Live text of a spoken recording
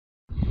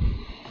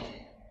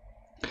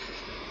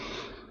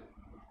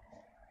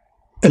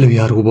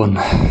Előjáróban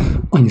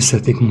annyit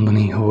szeretnék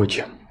mondani,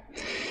 hogy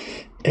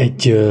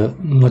egy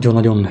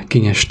nagyon-nagyon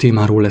kényes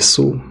témáról lesz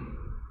szó,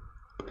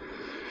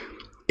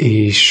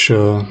 és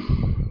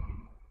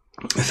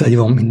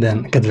felhívom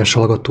minden kedves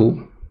hallgató,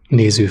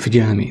 néző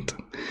figyelmét,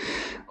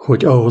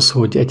 hogy ahhoz,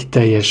 hogy egy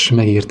teljes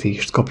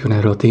megértést kapjon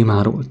erről a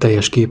témáról,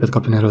 teljes képet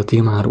kapjon erről a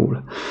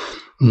témáról,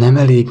 nem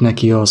elég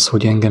neki az,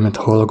 hogy engemet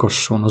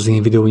hallgasson, az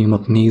én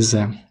videóimat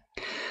nézze.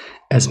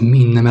 Ez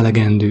mind nem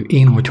elegendő.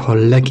 Én, hogyha a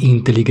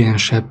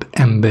legintelligensebb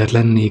ember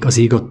lennék az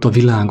ég adta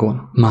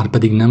világon, már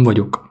pedig nem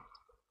vagyok,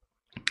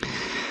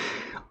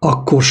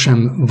 akkor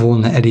sem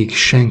volna elég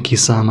senki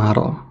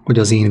számára, hogy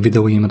az én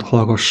videóimat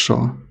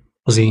hallgassa,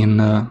 az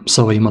én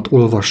szavaimat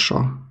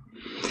olvassa,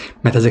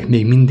 mert ezek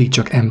még mindig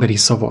csak emberi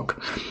szavak,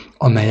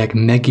 amelyek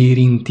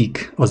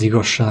megérintik az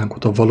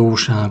igazságot, a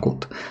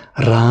valóságot,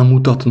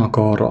 rámutatnak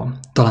arra,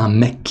 talán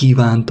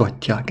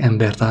megkívántatják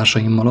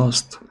embertársaimmal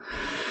azt,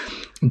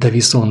 de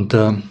viszont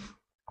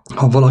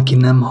ha valaki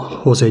nem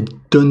hoz egy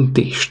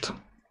döntést,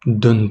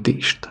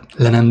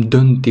 le nem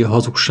dönti a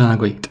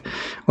hazugságait,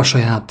 a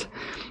saját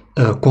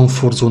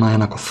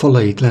komfortzónájának a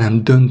falait le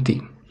nem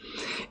dönti,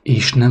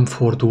 és nem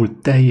fordul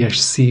teljes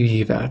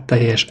szívével,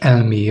 teljes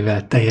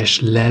elmével, teljes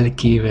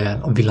lelkével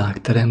a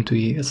világ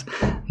teremtőjéhez,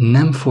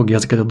 nem fogja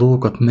ezeket a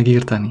dolgokat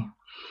megérteni.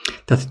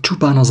 Tehát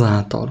csupán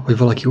azáltal, hogy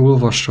valaki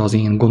olvassa az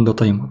én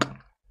gondolataimat,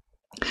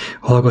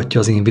 hallgatja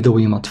az én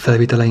videóimat,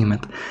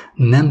 felvételeimet,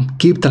 nem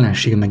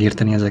képtelenség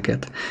megérteni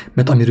ezeket,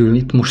 mert amiről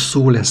itt most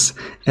szó lesz,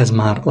 ez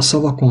már a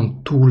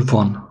szavakon túl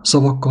van.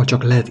 Szavakkal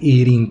csak lehet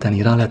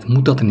érinteni, rá lehet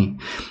mutatni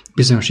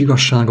bizonyos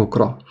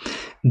igazságokra,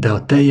 de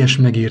a teljes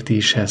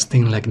megértéshez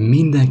tényleg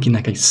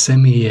mindenkinek egy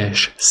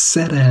személyes,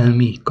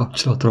 szerelmi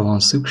kapcsolatra van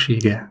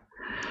szüksége.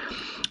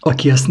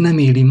 Aki ezt nem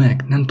éli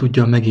meg, nem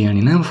tudja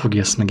megélni, nem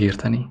fogja ezt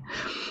megérteni.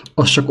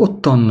 Az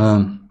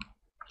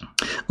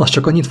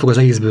csak annyit fog az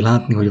egészből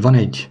látni, hogy van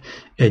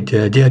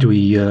egy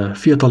gyergyói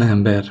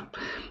fiatalember,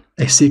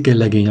 egy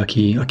székelylegény,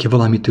 aki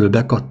valamitől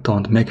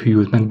bekattant,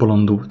 meghűlt,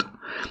 megbolondult,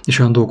 és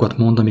olyan dolgokat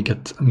mond,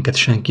 amiket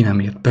senki nem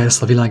ért.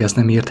 Persze a világ ezt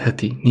nem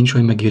értheti, nincs,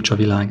 hogy megértse a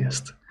világ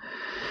ezt.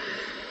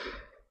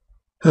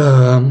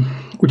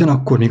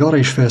 Ugyanakkor még arra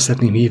is fel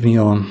szeretném hívni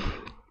a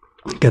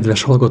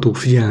kedves hallgatók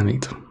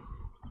figyelmét,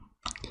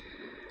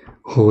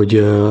 hogy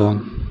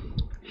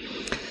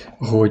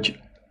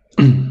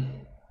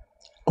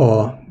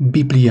a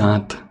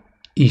Bibliát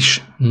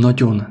is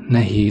nagyon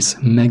nehéz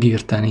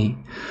megérteni,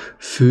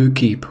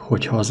 főképp,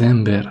 hogyha az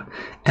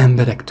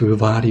emberektől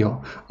várja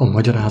a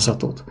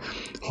magyarázatot,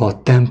 ha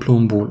a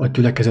templomból, a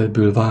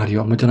gyülekezetből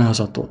várja a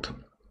magyarázatot,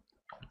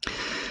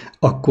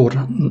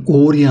 akkor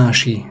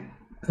óriási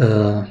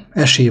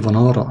esély van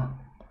arra,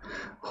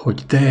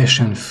 hogy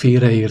teljesen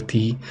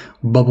félreérti,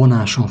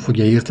 babonásan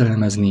fogja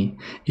értelmezni,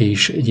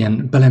 és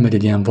belemegy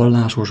egy ilyen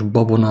vallásos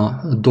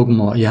babona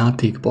dogma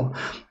játékba,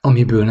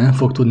 amiből nem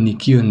fog tudni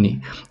kijönni,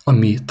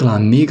 ami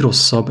talán még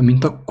rosszabb,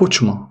 mint a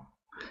kocsma,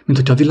 mint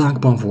hogyha a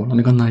világban volna,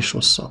 még annál is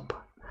rosszabb.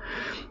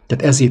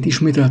 Tehát ezért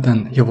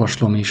ismételten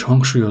javaslom és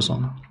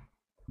hangsúlyozom,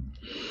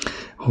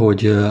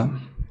 hogy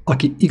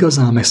aki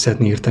igazán meg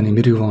szeretné érteni,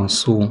 miről van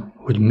szó,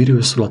 hogy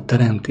miről szól a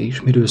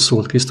teremtés, miről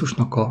szólt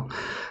Krisztusnak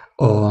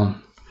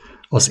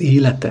az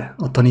élete,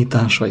 a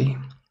tanításai,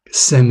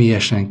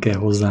 személyesen kell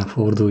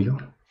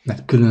hozzáforduljon,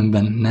 mert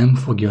különben nem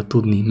fogja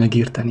tudni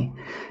megérteni,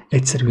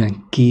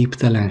 egyszerűen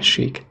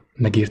képtelenség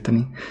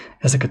megérteni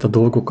ezeket a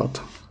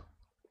dolgokat.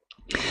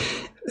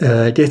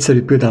 Egy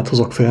egyszerű példát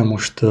hozok fel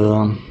most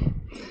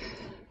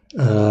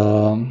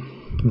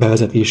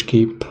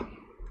bevezetésképp.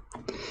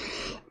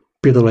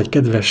 Például egy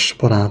kedves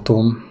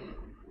barátom,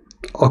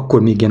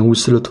 akkor még ilyen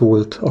újszülött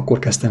volt, akkor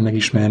kezdtem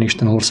megismerni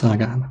Isten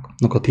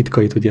országának a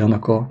titkait, ugye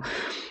annak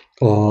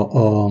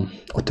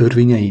a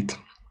törvényeit,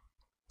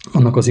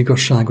 annak az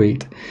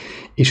igazságait,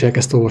 és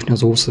elkezdte olvasni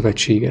az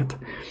Ószövetséget,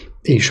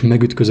 és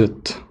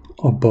megütközött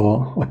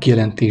abba a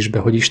kijelentésbe,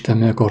 hogy Isten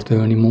meg akarta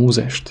ölni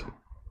Mózest.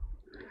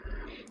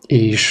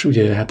 És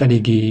ugye hát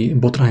eléggé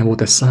botrány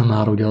volt ez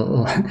számára, ugye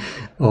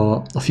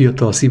a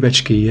fiatal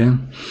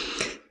szívecskéje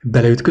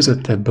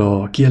beleütközött ebbe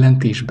a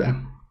kijelentésbe,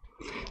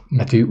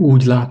 mert ő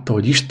úgy látta,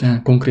 hogy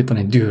Isten, konkrétan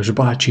egy dühös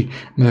bácsi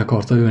meg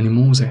akarta ölni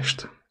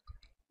Mózest.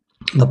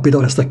 De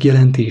például ezt a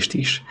kijelentést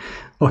is,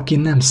 aki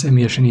nem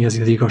személyesen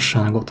érzi az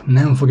igazságot,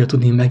 nem fogja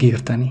tudni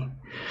megérteni.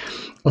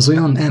 Az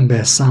olyan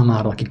ember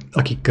számára,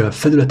 akik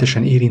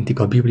felületesen érintik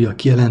a Biblia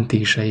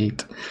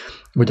kijelentéseit,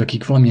 vagy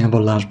akik valamilyen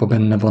vallásban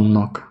benne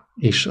vannak,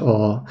 és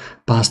a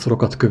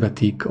pásztorokat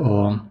követik,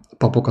 a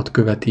papokat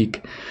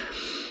követik,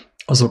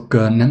 azok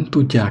nem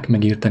tudják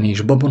megérteni,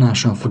 és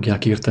babonásan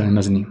fogják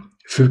értelmezni.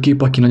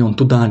 Főképp, aki nagyon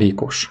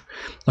tudálékos,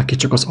 aki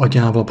csak az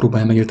agyával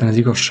próbálja megérteni az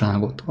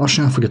igazságot, azt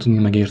sem fogja tudni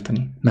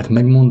megérteni, mert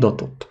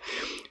megmondatott,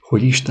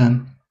 hogy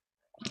Isten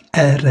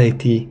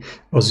elrejti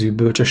az ő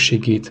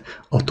bölcsességét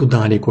a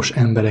tudálékos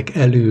emberek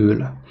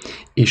elől,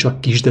 és a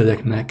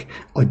kisdedeknek,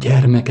 a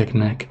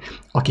gyermekeknek,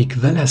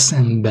 akik vele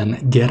szemben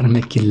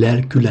gyermeki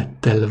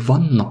lelkülettel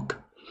vannak,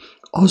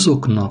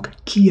 azoknak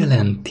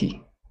kijelenti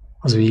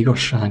az ő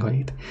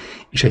igazságait,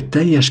 és egy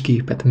teljes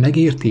képet,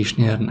 megértést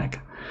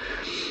nyernek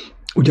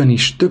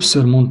Ugyanis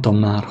többször mondtam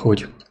már,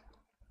 hogy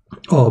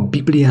a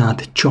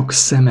Bibliát csak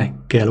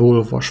szemekkel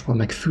olvasva,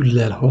 meg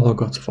füllel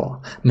hallgatva,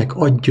 meg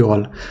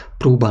aggyal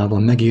próbálva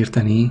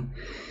megérteni,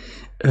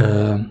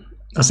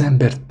 az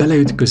ember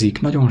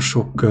beleütközik nagyon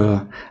sok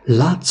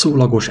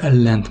látszólagos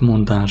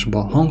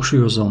ellentmondásba,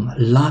 hangsúlyozom,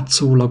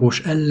 látszólagos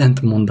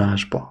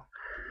ellentmondásba.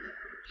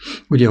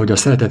 Ugye, hogy a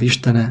szeretet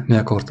Istene meg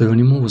akart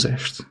ölni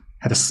Mózest.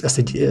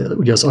 Hát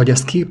ugye az agy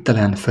ezt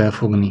képtelen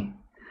felfogni.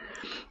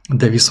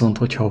 De viszont,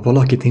 hogyha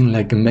valaki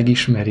tényleg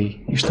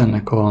megismeri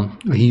Istennek a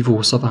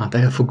hívó szavát,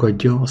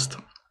 elfogadja azt,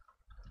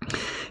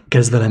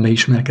 kezd vele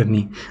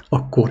megismerkedni,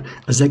 akkor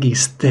az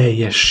egész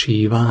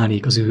teljessé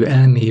válik az ő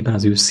elmében,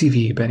 az ő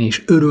szívében,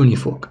 és örülni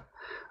fog.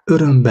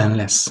 Örömben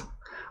lesz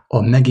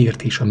a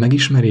megértés, a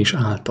megismerés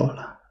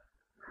által.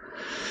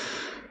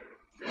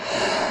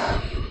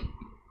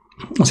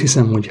 Azt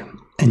hiszem, hogy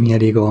ennyi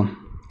elég a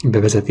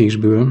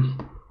bevezetésből.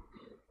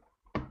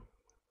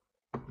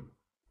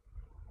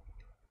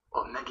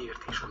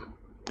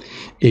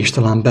 És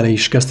talán bele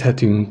is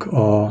kezdhetünk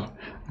a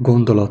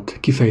gondolat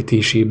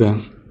kifejtésébe,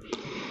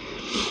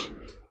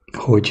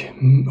 hogy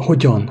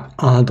hogyan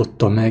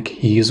áldotta meg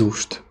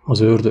Jézust az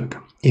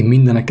ördög. Én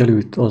mindenek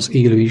előtt az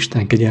élő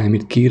Isten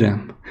kegyelmét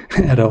kérem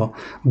erre a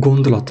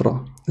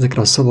gondolatra,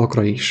 ezekre a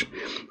szavakra is,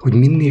 hogy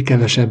minél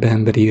kevesebb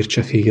ember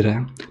értse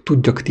félre,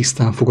 tudjak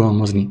tisztán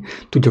fogalmazni,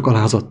 tudjak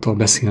alázattal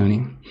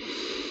beszélni.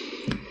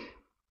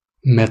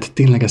 Mert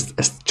tényleg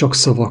ezt csak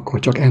szavakkal,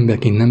 csak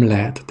emberként nem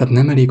lehet. Tehát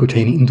nem elég, hogyha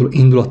én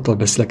indulattal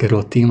beszélek erről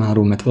a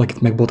témáról, mert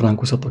valakit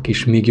megbotránkozhatok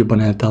és még jobban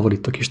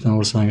eltávolítok Isten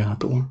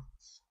országától.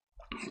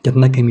 Tehát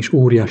nekem is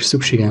óriási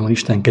szükségem van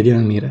Isten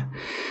kegyelmére,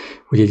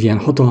 hogy egy ilyen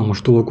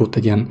hatalmas dolgot,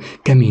 egy ilyen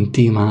kemény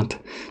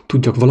témát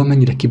tudjak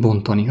valamennyire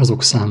kibontani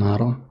azok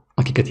számára,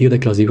 akiket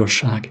érdekel az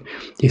igazság,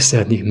 és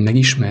szeretnék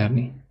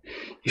megismerni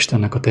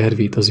Istennek a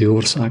tervét, az ő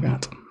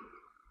országát.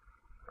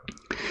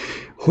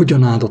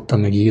 Hogyan áldotta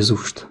meg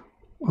Jézust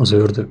az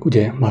ördög?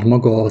 Ugye már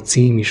maga a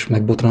cím is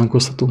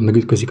megbotránkoztató,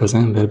 megütközik az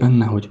ember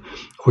benne, hogy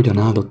hogyan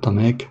áldotta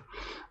meg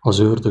az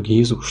ördög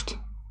Jézust.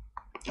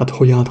 Hát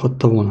hogy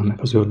áldhatta volna meg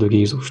az ördög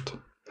Jézust?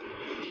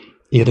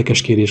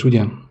 Érdekes kérdés,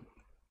 ugye?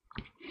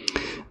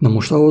 Na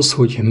most ahhoz,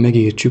 hogy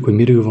megértsük, hogy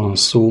miről van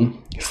szó,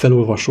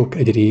 felolvasok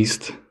egy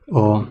részt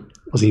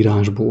az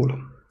írásból,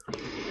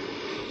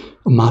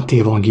 a Máté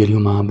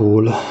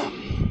evangéliumából,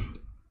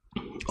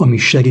 ami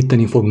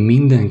segíteni fog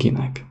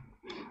mindenkinek,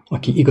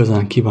 aki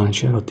igazán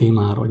kíváncsi erre a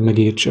témára, hogy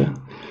megértse,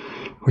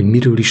 hogy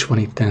miről is van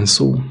itten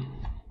szó.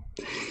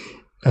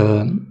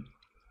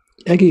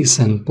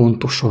 Egészen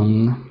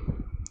pontosan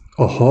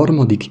a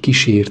harmadik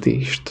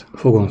kísértést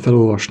fogom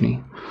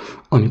felolvasni,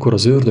 amikor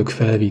az ördög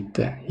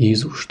felvitte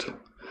Jézust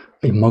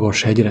egy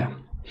magas hegyre,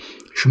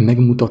 és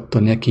megmutatta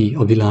neki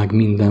a világ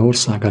minden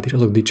országát és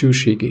azok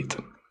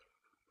dicsőségét.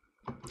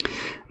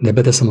 De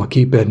beteszem a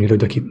képernyőre,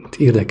 hogy akit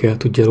érdekel,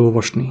 tudja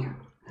elolvasni.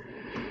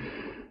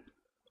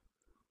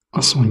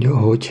 Azt mondja,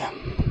 hogy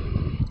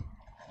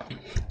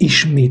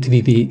ismét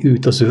vivé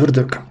őt az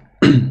ördög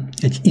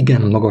egy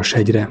igen magas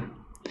hegyre,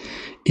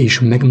 és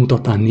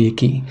megmutatá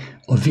néki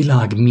a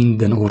világ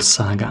minden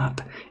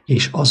országát,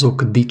 és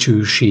azok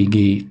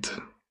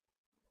dicsőségét.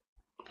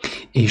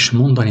 És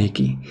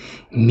mondanéki,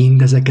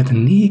 mindezeket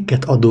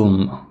néked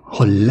adom,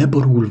 ha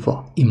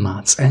leborulva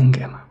imádsz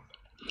engem.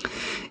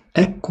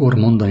 Ekkor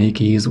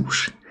mondanéki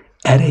Jézus,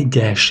 eredj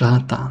el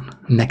sátán,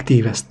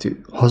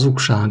 megtévesztő,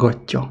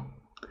 hazugságatja,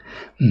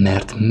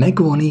 mert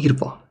megvan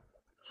írva,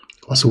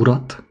 az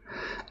Urat,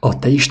 a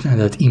te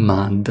Istenedet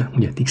imádd,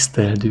 ugye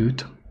tiszteld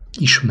őt,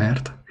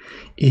 ismert,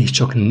 és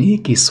csak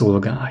néki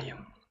szolgálj.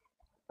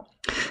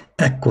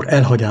 Ekkor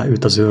elhagyá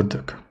őt az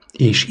ördög,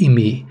 és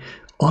imé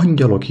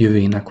angyalok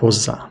jövének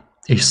hozzá,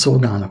 és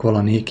szolgálnak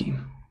vala néki.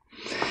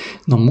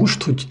 Na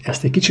most, hogy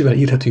ezt egy kicsivel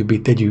érthetőbbé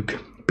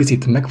tegyük,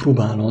 picit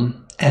megpróbálom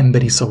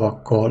emberi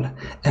szavakkal,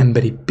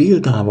 emberi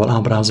példával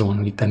ábrázolni,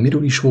 hogy itt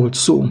miről is volt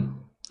szó.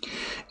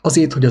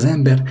 Azért, hogy az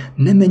ember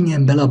ne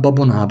menjen bele a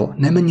babonába,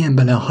 ne menjen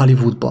bele a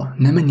Hollywoodba,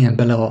 ne menjen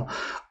bele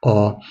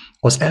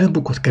az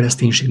elbukott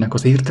kereszténységnek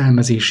az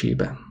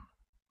értelmezésébe.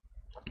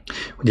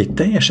 Hogy egy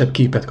teljesebb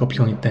képet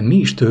kapjon itt, mi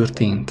is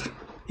történt,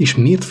 és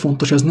miért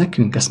fontos ez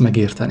nekünk ezt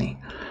megérteni.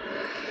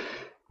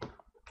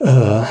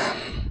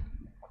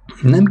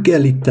 Nem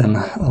kell itten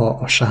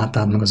a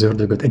sátán meg az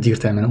ördögöt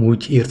egyértelműen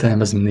úgy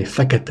értelmezni, mint egy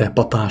fekete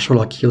patás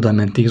valaki oda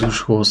ment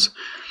Jézushoz,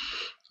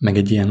 meg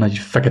egy ilyen nagy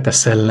fekete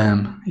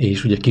szellem,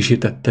 és ugye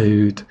kísértette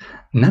őt.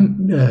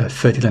 Nem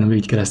feltétlenül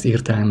így kell ezt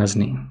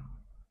értelmezni.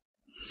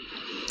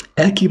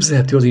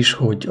 Elképzelhető az is,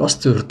 hogy az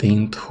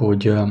történt,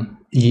 hogy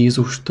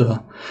Jézust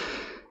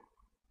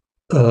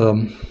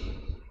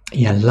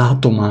ilyen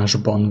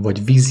látomásban,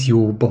 vagy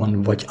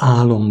vízióban, vagy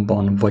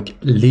álomban, vagy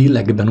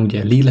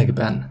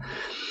lélekben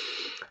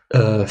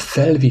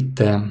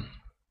felvitte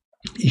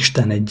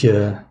Isten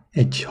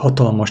egy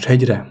hatalmas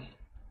hegyre,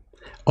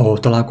 ahol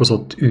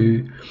találkozott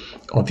ő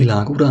a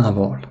világ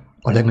urával,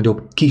 a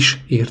legnagyobb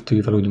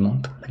kísértővel,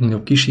 úgymond, a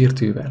legnagyobb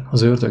kísértővel,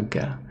 az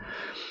ördöggel,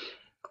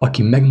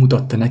 aki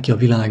megmutatta neki a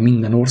világ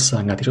minden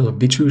országát és azok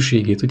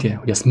dicsőségét, ugye,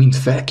 hogy ezt mind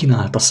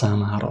felkínálta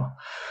számára.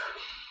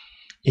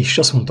 És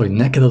azt mondta, hogy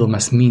neked adom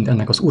ezt mind,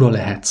 ennek az ura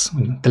lehetsz,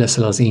 hogy te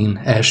leszel az én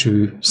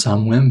első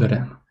számú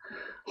emberem.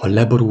 Ha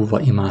leborulva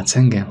imádsz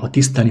engem, ha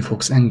tisztelni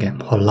fogsz engem,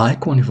 ha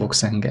lájkolni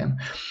fogsz engem,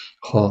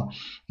 ha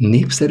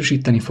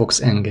népszerűsíteni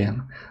fogsz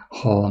engem,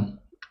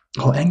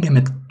 ha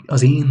engemet,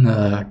 az én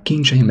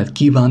kincseimet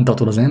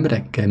kívántatod az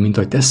emberekkel, mint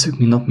ahogy tesszük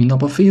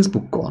mindnap a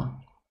Facebookon.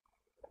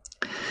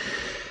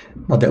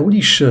 Na de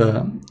úgyis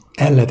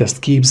el lehet ezt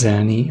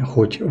képzelni,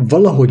 hogy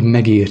valahogy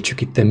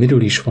megértsük itt,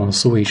 miről is van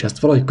szó, és ezt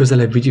valahogy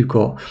közelebb vigyük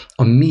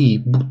a mély,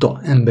 buta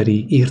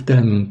emberi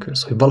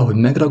értelmünkhöz, hogy valahogy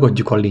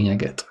megragadjuk a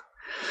lényeget.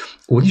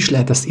 Úgy is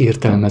lehet ezt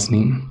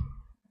értelmezni,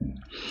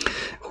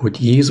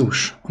 hogy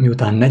Jézus,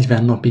 miután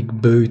 40 napig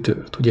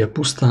böjtölt, ugye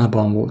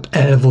pusztában volt,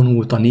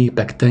 elvonult a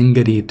népek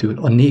tengerétől,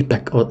 a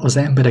népek, az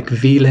emberek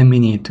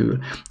véleményétől,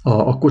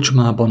 a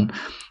kocsmában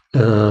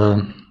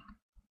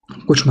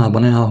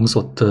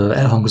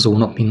elhangzó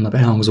nap, mint nap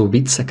elhangzó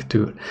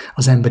viccektől,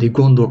 az emberi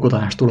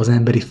gondolkodástól, az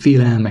emberi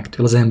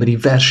félelmektől, az emberi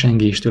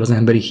versengéstől, az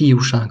emberi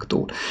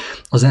hiúságtól,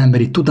 az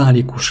emberi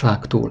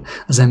tudálékosságtól,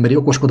 az emberi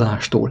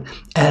okoskodástól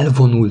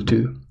elvonult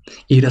ő.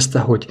 Érezte,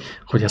 hogy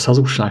ez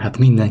hazugság, hát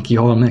mindenki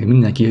hal meg,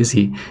 mindenki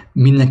érzi,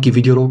 mindenki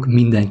vigyorog,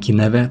 mindenki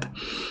nevet,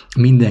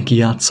 mindenki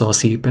játsza a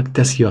szépet,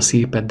 teszi a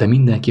szépet, de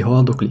mindenki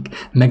haldoklik,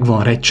 meg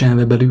van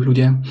recsenve belül,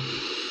 ugye,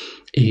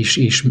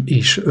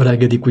 és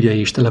öregedik, ugye,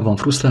 és tele van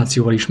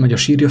frusztrációval, és megy a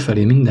sírja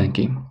felé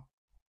mindenki.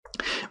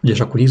 Ugye, és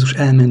akkor Jézus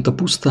elment a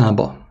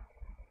pusztába.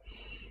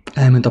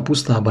 Elment a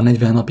pusztába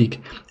 40 napig,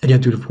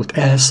 egyedül volt,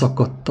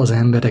 elszakadt az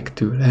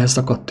emberektől,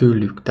 elszakadt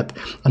tőlük. Tehát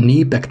a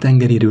népek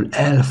tengeréről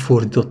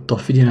elfordította a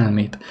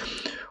figyelmét,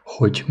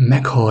 hogy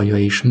meghallja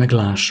és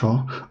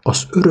meglássa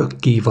az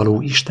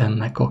örökkévaló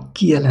Istennek a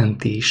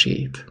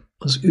kijelentését,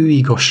 az ő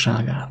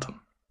igazságát.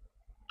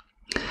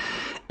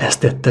 Ezt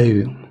tette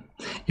ő.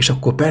 És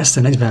akkor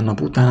persze 40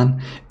 nap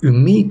után ő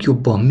még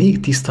jobban, még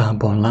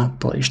tisztábban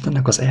látta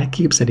Istennek az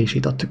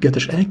elképzelését, a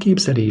tökéletes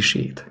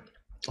elképzelését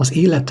az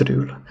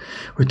életről,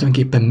 hogy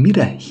tulajdonképpen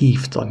mire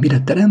hívta, mire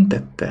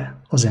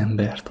teremtette az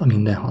embert a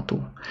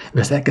mindenható. Ő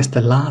ezt elkezdte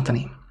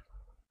látni.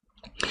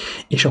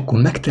 És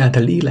akkor megtelte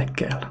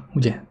lélekkel,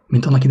 ugye,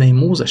 mint annak idején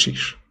Mózes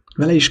is.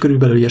 Vele is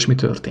körülbelül ilyesmi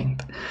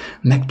történt.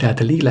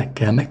 Megtelte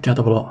lélekkel,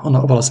 megtelte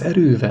avval az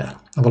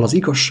erővel, avval az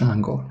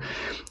igazsággal,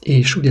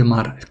 és ugye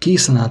már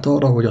készen állt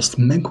arra, hogy azt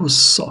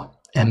megossza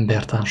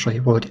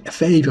embertársaival, hogy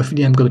felhívja a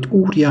figyelmüket, hogy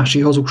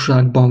óriási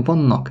hazugságban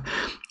vannak,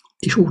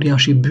 és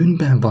óriási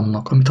bűnben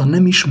vannak, amit ha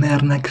nem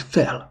ismernek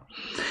fel,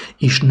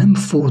 és nem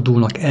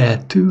fordulnak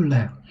el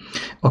tőle,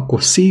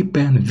 akkor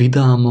szépen,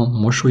 vidáman,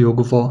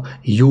 mosolyogva,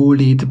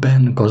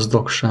 jólétben,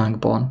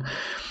 gazdagságban,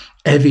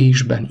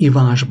 evésben,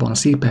 ivásban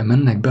szépen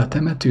mennek be a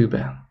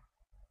temetőbe,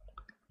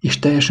 és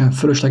teljesen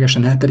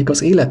fölöslegesen eltelik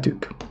az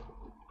életük.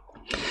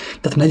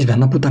 Tehát 40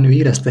 nap után ő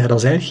érezte erre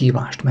az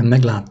elhívást, mert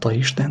meglátta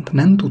Istent,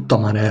 nem tudta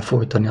már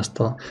elfolytani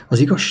azt az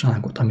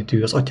igazságot, amit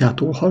ő az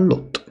atyától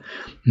hallott.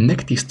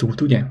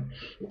 Megtisztult, ugye?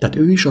 Tehát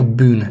ő is a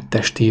bűn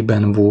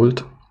testében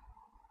volt.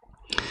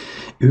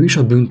 Ő is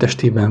a bűn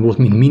testében volt,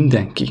 mint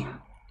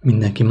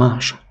mindenki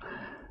más.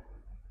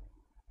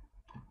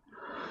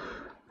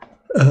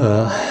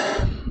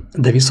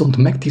 De viszont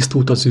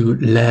megtisztult az ő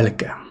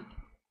lelke,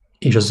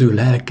 és az ő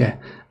lelke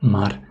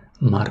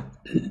már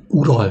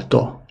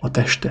uralta a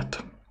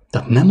testet.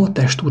 Tehát nem a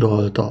test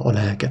uralta a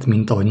lelket,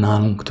 mint ahogy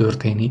nálunk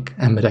történik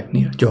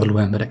embereknél, gyarló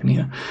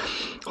embereknél,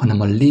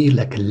 hanem a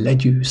lélek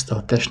legyőzte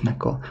a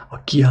testnek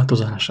a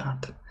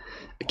kiáltozását,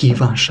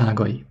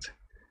 kívánságait,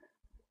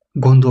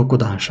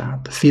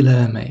 gondolkodását,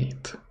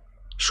 félelmeit,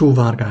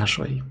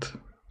 sóvárgásait,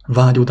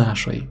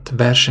 vágyodásait,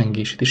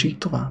 versengését, és így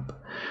tovább.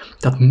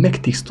 Tehát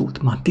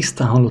megtisztult, már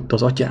tisztán hallotta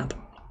az atyát.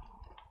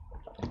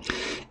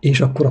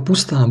 És akkor a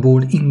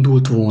pusztából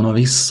indult volna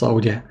vissza,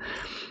 ugye,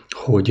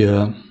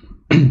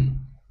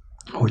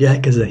 hogy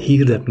elkezdje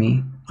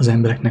hirdetni az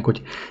embereknek,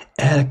 hogy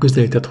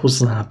elközelített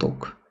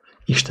hozzátok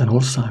Isten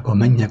országa, a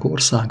mennyek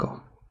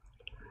országa.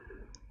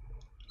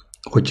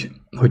 Hogy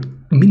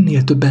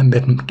minél több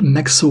embert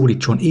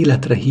megszólítson,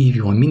 életre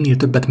hívjon, minél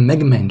többet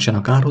megmentsen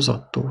a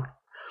kározattól,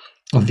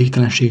 a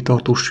végtelenség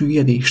tartó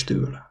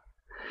süllyedéstől.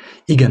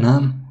 Igen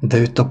ám, de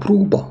jött a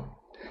próba,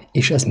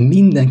 és ez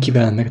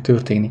mindenkivel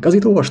megtörténik.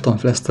 Azért olvastam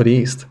fel ezt a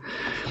részt,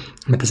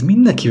 mert ez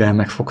mindenkivel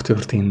meg fog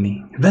történni.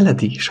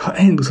 Veled is, ha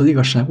elindulsz az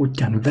igazság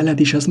útján, veled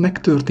is ez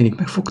megtörténik,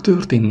 meg fog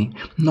történni,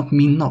 nap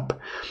mint nap.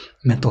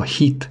 Mert a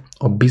hit,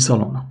 a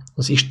bizalom,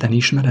 az Isten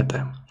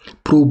ismerete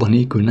próba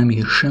nélkül nem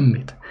ér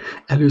semmit.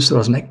 Először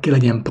az meg kell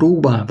legyen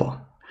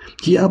próbálva.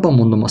 Hiába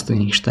mondom azt, hogy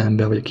én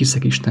Istenben vagyok,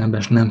 hiszek Istenben,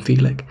 és nem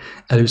félek.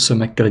 Először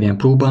meg kell legyen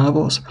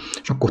próbálva az,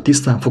 és akkor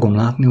tisztán fogom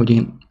látni, hogy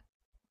én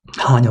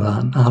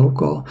hányalán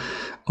állok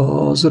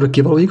az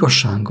örökkévaló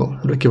igazsággal,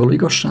 örökkévaló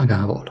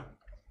igazságával.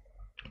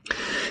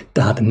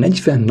 Tehát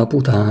 40 nap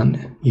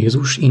után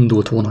Jézus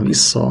indult volna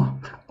vissza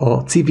a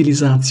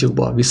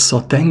civilizációba, vissza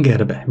a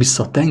tengerbe,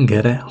 vissza a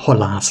tengerre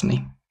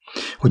halászni.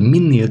 hogy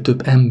minél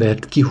több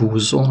embert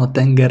kihúzzon a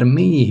tenger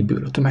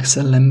mélyéből, a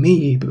tömegszellem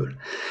mélyéből.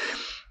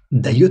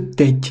 De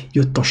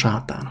jött a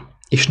sátán.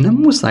 És nem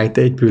muszáj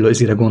te egyből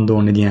azért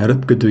gondolni egy ilyen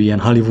röpködő, ilyen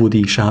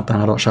hollywoodi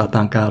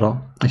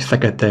sátánkára, egy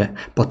fekete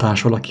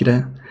patás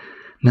valakire.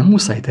 Nem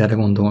muszáj te erre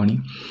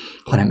gondolni,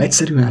 hanem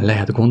egyszerűen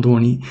lehet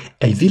gondolni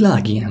egy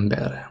világi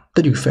emberre.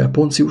 Tegyük fel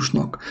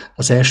Ponciusnak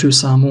az első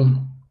számú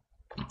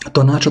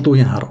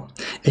tanácsadójára,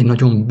 egy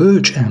nagyon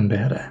bölcs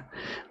emberre,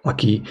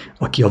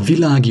 aki a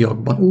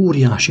világiakban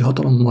óriási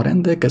hatalommal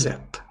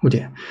rendelkezett,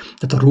 ugye?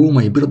 Tehát a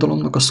római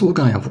birodalomnak a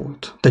szolgája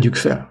volt. Tegyük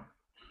fel.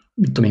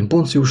 Mit tudom én,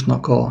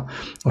 Ponciusnak a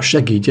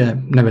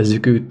segédje,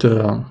 nevezzük őt,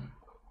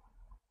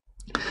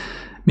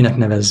 minek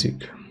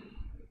nevezzük?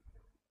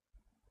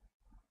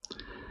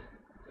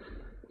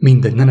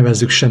 Mindegy, ne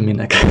nevezzük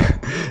semminek.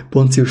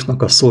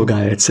 Ponciusnak a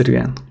szolgája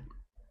egyszerűen.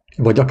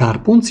 Vagy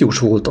akár Poncius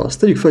volt az,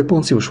 tegyük fel, hogy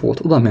Poncius volt,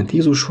 oda ment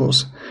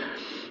Jézushoz,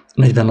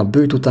 40 nap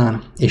bőjt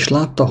után, és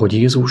látta, hogy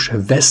Jézus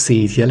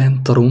veszélyt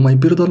jelent a római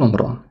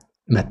birodalomra.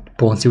 Mert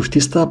Poncius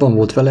tisztában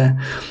volt vele,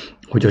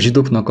 hogy a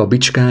zsidóknak a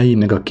bicskái,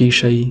 meg a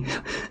kései,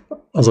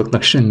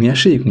 azoknak semmi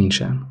esélyük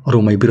nincsen a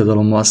római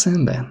birodalommal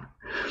szemben.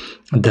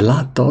 De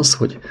látta az,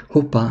 hogy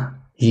hoppá,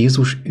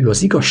 Jézus, ő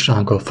az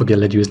igazsággal fogja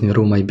legyőzni a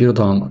római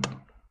birodalmat.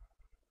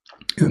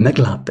 Ő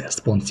meglátta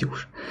ezt,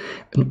 Poncius.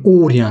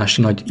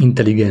 Óriási nagy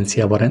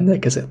intelligenciával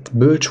rendelkezett,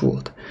 bölcs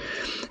volt,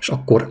 és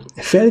akkor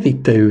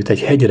felvitte őt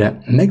egy hegyre,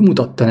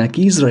 megmutatta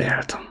neki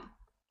Izraelt.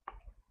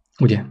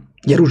 Ugye,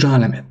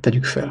 Jeruzsálemet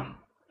tegyük fel.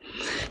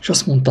 És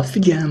azt mondta,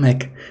 figyelj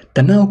meg,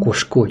 te ne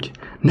okoskodj,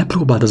 ne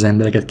próbáld az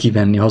embereket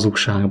kivenni a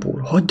hazugságból,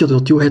 hagyjad,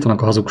 ott jó helyet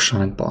vannak a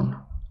hazugságban.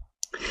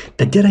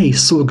 Te gyere és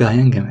szolgálj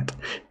engemet,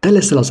 te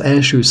leszel az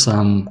első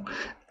számú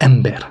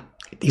ember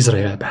itt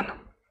Izraelben,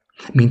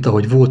 mint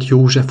ahogy volt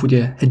József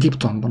ugye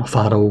Egyiptomban a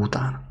fáraó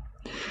után.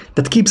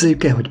 Tehát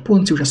képzeljük el, hogy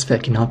Poncius ezt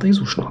felkínálta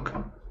Jézusnak.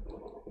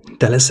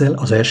 Te leszel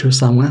az első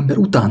számú ember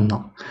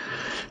utána.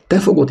 Te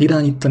fogod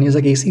irányítani az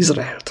egész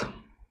Izraelt.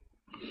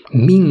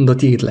 Mind a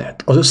tiéd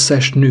lehet, az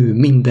összes nő,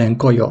 minden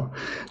kaja,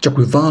 csak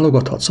úgy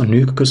válogathatsz a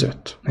nők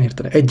között.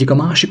 Érted? Egyik a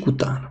másik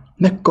után.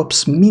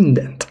 Megkapsz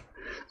mindent,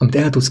 amit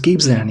el tudsz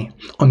képzelni,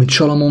 amit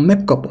Salamon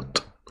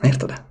megkapott.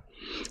 Érted?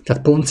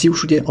 Tehát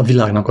Poncius ugye a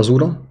világnak az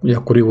ura, ugye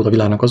akkor ő volt a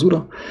világnak az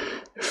ura,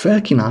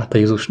 felkínálta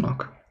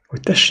Jézusnak, hogy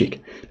tessék,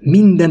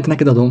 mindent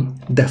neked adom,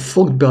 de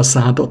fogd be a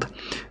szádat,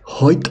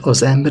 hagyd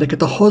az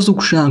embereket a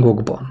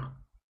hazugságokban.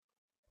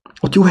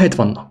 Ott jó helyt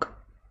vannak.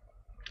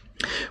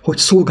 Hogy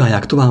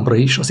szolgálják továbbra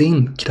is az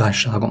én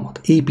királyságomat,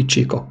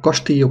 építsék a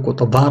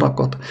kastélyokat, a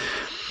várakat,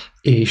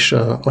 és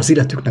az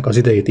életüknek az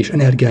idejét és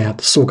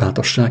energiáját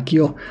szolgáltassák ki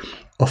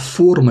a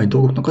formai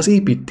dolgoknak az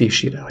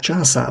építésére, a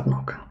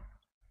császárnak.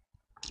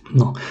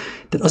 Na,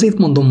 tehát azért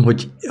mondom,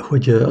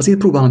 hogy azért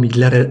próbálom így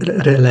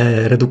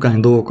leredukálni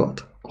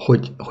dolgokat,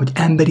 hogy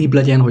emberibb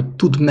legyen, hogy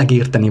tud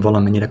megérteni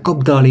valamennyire,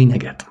 kapd el a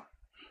lényeget.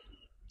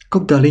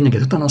 Kapd el a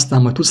lényeget, utána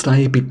aztán majd tudsz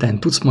ráépíteni,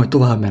 tudsz majd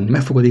tovább menni,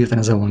 meg fogod érteni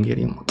az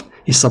evangéliumot,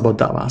 és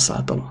szabaddá válsz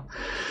általa.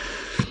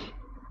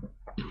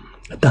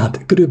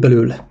 Tehát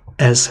körülbelül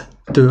ez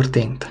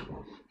történt.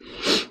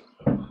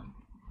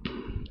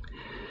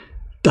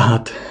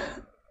 Tehát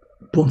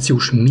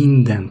Poncius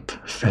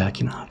mindent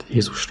felkínált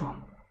Jézusnak.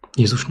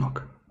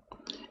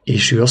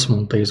 És ő azt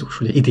mondta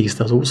Jézus, ugye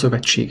idézte az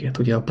Ószövetséget,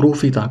 ugye a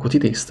profétákat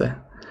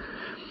idézte.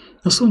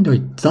 Azt mondja,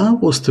 hogy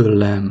távozz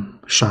tőlem,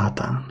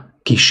 sátán,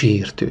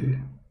 kísértő,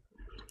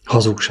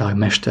 hazugság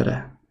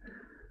mestere,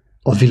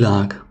 a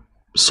világ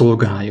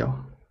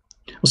szolgája,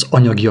 az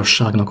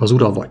anyagiasságnak az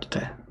ura vagy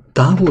te.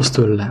 Távozz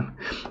tőlem,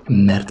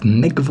 mert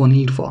meg van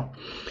írva,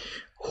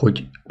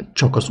 hogy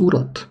csak az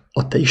Urat,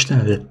 a te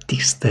Istenedet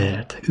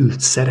tisztelt, őt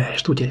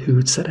szerest, ugye,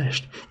 őt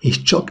szerest,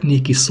 és csak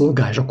néki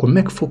szolgálj, és akkor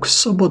meg fogsz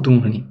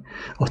szabadulni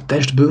a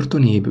test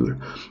börtönéből,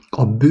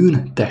 a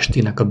bűn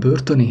testének a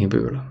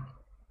börtönéből.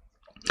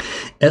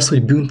 Ez,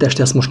 hogy bűntest,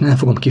 ezt most nem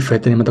fogom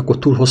kifejteni, mert akkor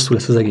túl hosszú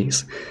lesz az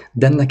egész.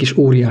 De ennek is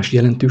óriási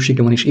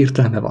jelentősége van és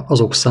értelme van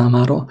azok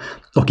számára,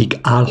 akik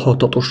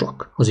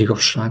álhatatosak az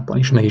igazságban,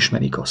 és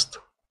megismerik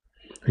azt,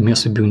 hogy mi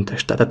az, hogy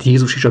bűntest. Tehát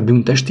Jézus is a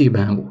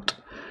bűntestében volt.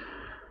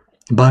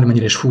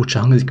 Bármennyire is furcsa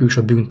hangzik, ő is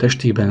a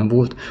bűntestében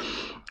volt,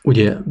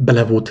 ugye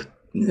bele volt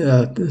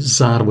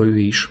zárva ő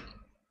is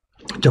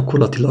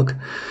gyakorlatilag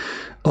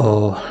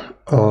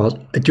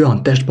egy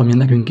olyan testben, ami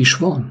nekünk is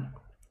van,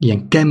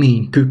 ilyen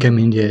kemény,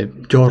 kőkemény,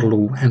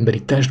 gyarló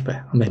emberi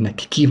testbe, amelynek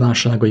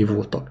kívánságai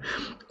voltak,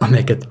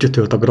 amelyeket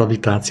gyötölt a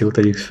gravitációt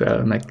tegyük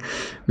fel,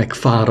 meg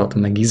fáradt,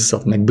 meg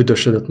izzadt, meg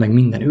büdösödött, meg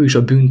minden. Ő is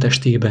a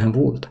bűntestében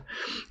volt.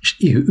 És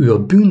ő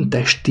a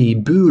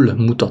bűntestéből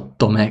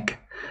mutatta meg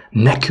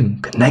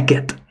nekünk,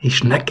 neked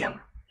és nekem,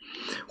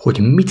 hogy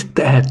mit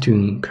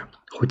tehetünk,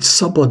 hogy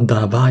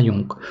szabaddá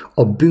váljunk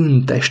a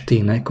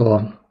bűntestének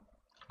a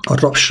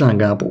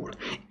rabságából,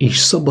 és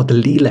szabad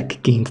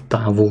lélekként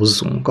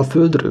távozzunk a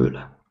földről.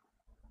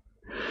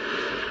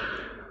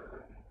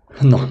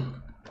 Na,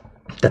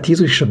 tehát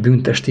Jézus is a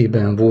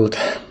bűntestében volt,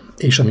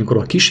 És amikor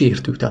a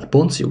kísértő, tehát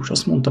Poncius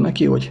azt mondta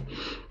neki, hogy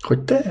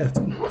te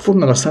fogd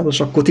meg a szádat, és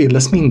akkor tiéd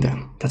lesz minden.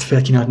 Tehát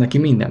felkínált neki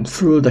mindent,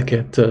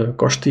 földeket,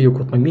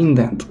 kastélyokat, meg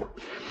mindent,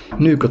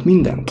 nőket,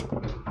 mindent.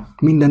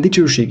 Minden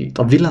dicsőségét,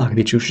 a világ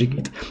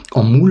dicsőségét,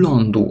 a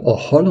mulandó, a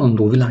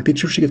halandó világ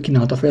dicsőségét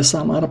kínálta fel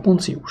számára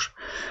Poncius.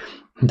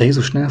 De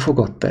Jézus nem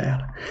fogadta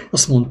el.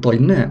 Azt mondta, hogy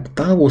nem,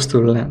 távozz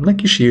tőlem, ne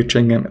kísérts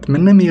engemet,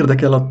 mert nem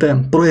érdekel a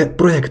te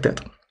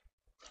projektet.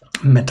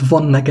 Mert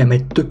van nekem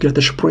egy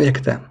tökéletes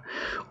projektem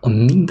a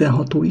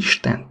mindenható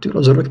Istentől,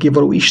 az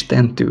örökkévaló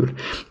Istentől,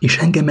 és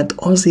engemet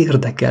az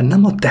érdekel,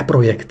 nem a te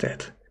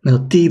projekted. Mert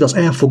a tiéd az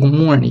el fog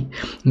múlni,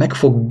 meg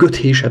fog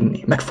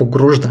göthésedni, meg fog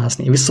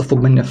rozsdázni, vissza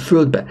fog menni a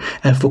földbe,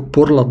 el fog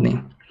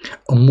porladni.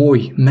 A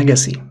moly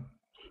megeszi.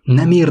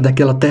 Nem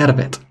érdekel a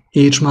tervet.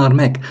 Érts már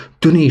meg,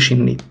 tűnés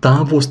inni,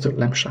 távozz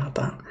tőlem,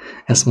 sátán.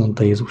 Ezt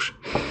mondta Jézus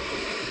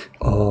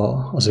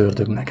az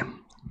ördögnek.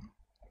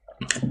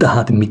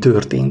 Tehát mi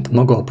történt?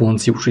 Maga a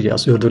Poncius, ugye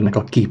az ördögnek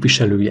a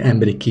képviselője,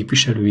 emberi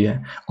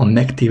képviselője, a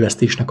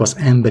megtévesztésnek az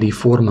emberi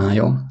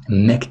formája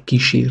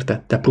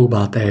megkísértette,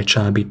 próbálta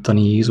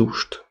elcsábítani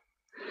Jézust.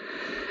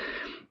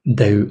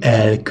 De ő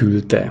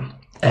elküldte.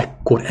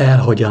 Ekkor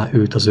elhagyá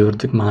őt az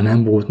ördög, már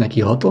nem volt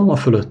neki hatalma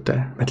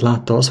fölötte, mert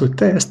látta azt, hogy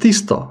te, ez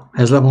tiszta,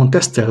 ez le van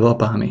tesztelve,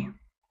 apámé.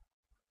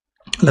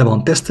 Le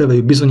van tesztelve,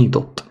 ő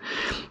bizonyított,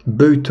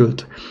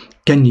 böjtölt,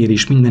 kenyér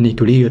is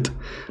mindennékül élt,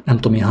 nem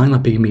tudom én hány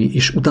napig még,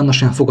 és utána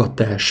sem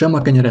fogadta el sem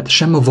a kenyeret,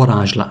 sem a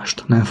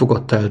varázslást nem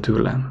fogadta el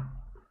tőlem.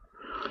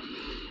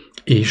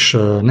 És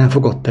nem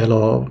fogadta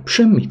el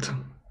semmit.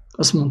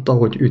 Azt mondta,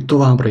 hogy ő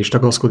továbbra is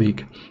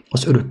ragaszkodik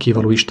az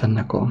örökkévaló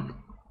Istennek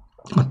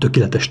a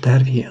tökéletes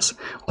tervéhez,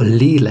 a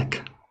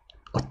lélek,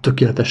 a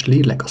tökéletes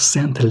lélek, a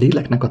szent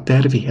léleknek a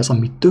tervéhez,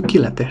 ami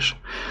tökéletes,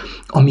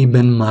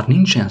 amiben már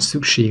nincsen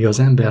szüksége az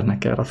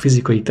embernek erre a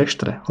fizikai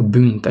testre, a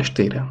bűn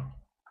testére.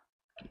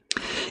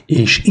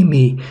 És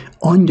imé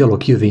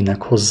angyalok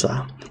jövének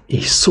hozzá,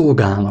 és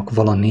szolgálnak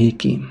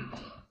valanéki.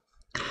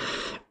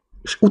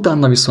 És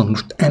utána viszont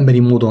most emberi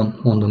módon,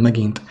 mondom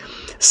megint,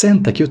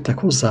 szentek jöttek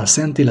hozzá,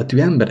 szent életű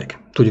emberek.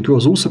 Tudjuk, jó,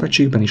 az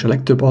Ószövetségben is a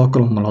legtöbb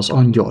alkalommal az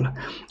angyal,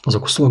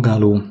 azok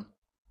szolgáló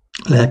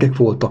lelkek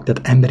voltak,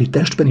 tehát emberi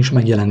testben is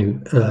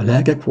megjelenő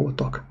lelkek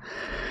voltak.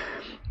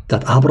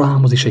 Tehát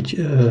Ábrahámhoz is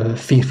egy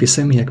férfi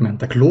személyek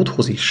mentek,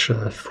 Lóthoz is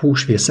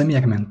húsvér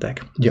személyek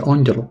mentek, ugye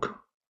angyalok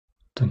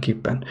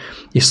tulajdonképpen,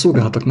 és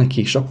szolgáltak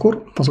neki, és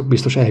akkor azok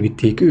biztos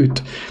elvitték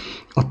őt,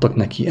 adtak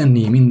neki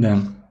enni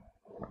minden,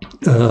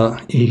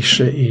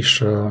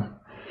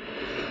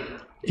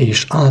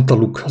 és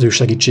általuk, az ő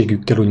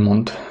segítségükkel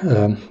úgymond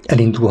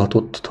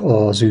elindulhatott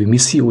az ő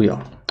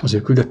missziója, az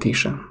ő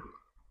küldetése.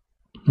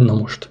 Na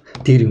most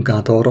térjünk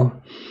át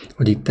arra,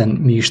 hogy itten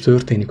mi is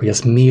történik, hogy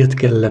ez miért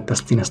kellett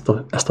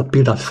ezt a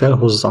példát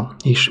felhozza,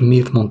 és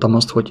miért mondtam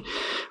azt, hogy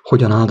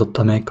hogyan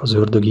áldotta meg az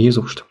ördög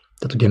Jézust.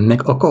 Tehát ugye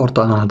meg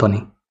akarta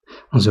áldani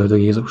az ördög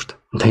Jézust,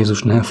 de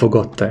Jézus nem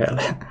fogadta el.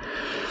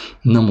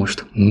 Na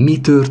most,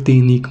 mi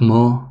történik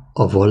ma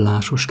a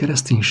vallásos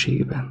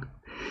kereszténységben?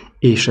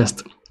 És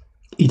ezt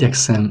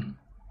igyekszem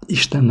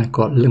Istennek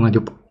a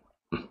legnagyobb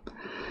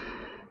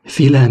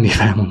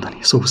félelmével mondani,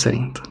 szó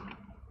szerint.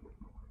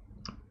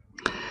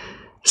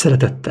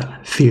 Szeretettel,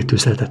 féltő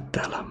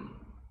szeretettel,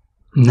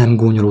 nem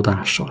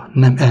gúnyolódással,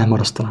 nem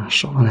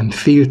elmarasztalással, hanem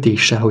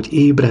féltéssel, hogy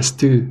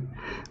ébresztő,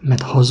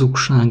 mert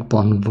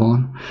hazugságban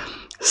van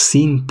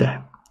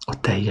szinte a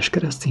teljes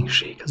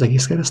kereszténység, az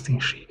egész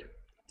kereszténység.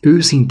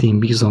 Őszintén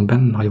bízom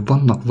benne, hogy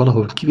vannak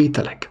valahol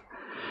kivételek.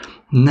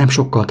 Nem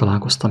sokkal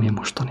találkoztam én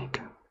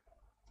mostanig.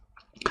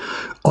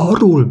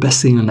 Arról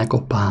beszélnek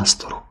a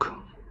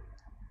pásztorok,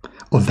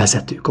 a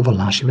vezetők, a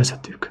vallási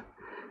vezetők,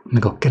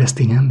 meg a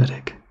keresztény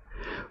emberek,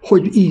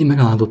 hogy így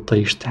megáldotta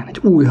Isten, egy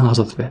új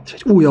házat vett,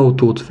 egy új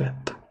autót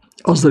vett,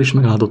 azzal is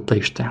megáldotta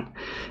Isten.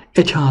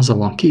 Egy háza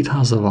van, 2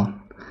 háza van,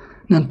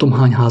 nem tudom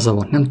hány háza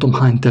van, nem tudom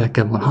hány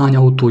telke van, hány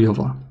autója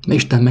van, mert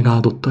Isten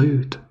megáldotta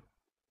őt.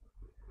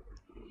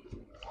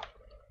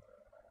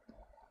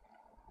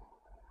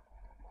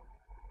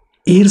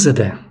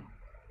 Érzed-e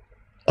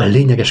a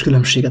lényeges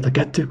különbséget a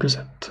kettő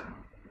között?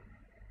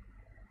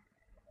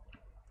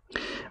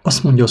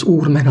 Azt mondja, az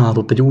Úr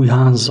megáldott egy új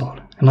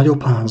házzal, egy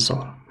nagyobb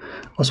házzal.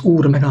 Az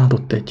Úr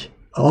megáldott egy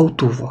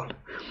autóval.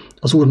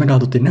 Az Úr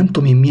megáldott egy nem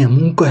tudom én milyen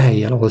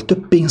munkahellyel, ahol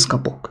több pénzt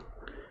kapok.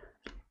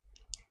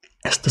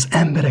 Ezt az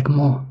emberek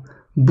ma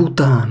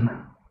bután,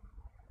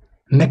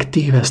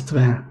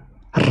 megtévesztve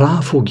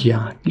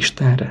ráfogják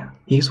Istenre,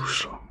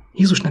 Jézusra.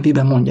 Jézus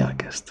nevében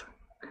mondják ezt.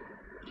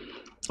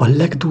 A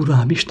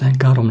legdurvább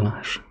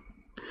istenkáromlás.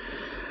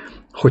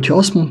 Hogyha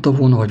azt mondta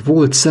volna, hogy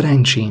volt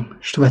szerencsém,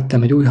 és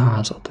vettem egy új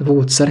házat,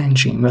 volt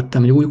szerencsém,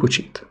 vettem egy új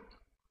kocsit,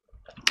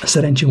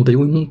 szerencsém volt egy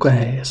új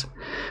munkahelyhez,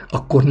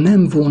 akkor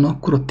nem volna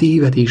akkor a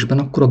tévedésben,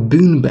 akkor a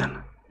bűnben,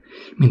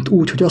 mint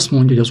úgy, hogy azt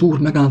mondja, hogy az Úr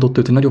megáldott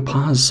őt egy nagyobb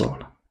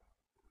házzal,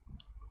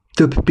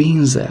 több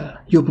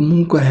pénzzel, jobb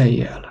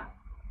munkahellyel.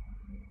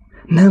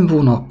 Nem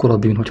volna akkor a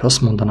bűn, hogy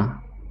azt mondaná,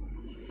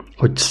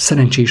 hogy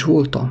szerencsés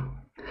voltam,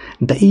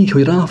 de így,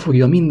 hogy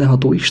ráfogja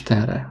mindenható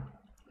Istenre,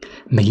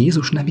 meg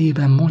Jézus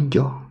nevében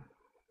mondja.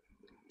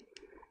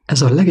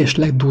 Ez a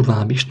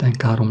legdurvább Isten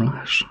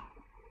káromlás.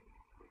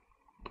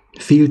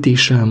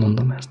 Féltéssel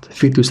mondom ezt,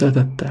 féltő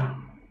szeretettel.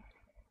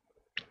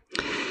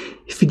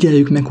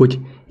 Figyeljük meg, hogy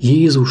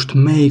Jézust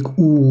melyik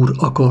úr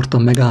akarta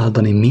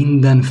megáldani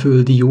minden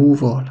földi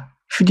jóval.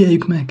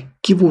 Figyeljük meg,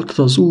 ki volt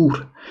az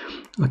úr,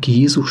 aki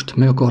Jézust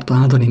meg akarta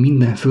áldani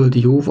minden földi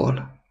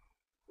jóval.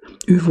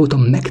 Ő volt a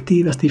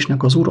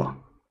megtévesztésnek az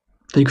ura.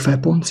 Tegyük fel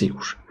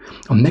Poncius.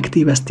 A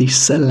megtévesztés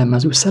szelleme,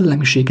 az ő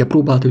szellemisége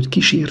próbálta őt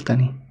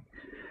kísérteni.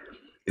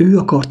 Ő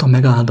akarta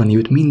megáldani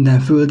őt minden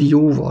földi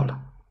jóval.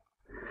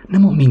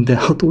 Nem a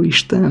mindenható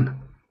Isten.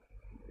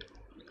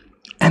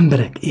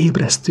 Emberek,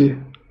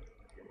 ébresztő,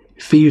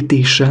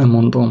 féltéssel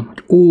mondom,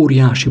 hogy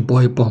óriási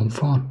bajban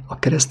van a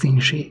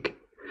kereszténység,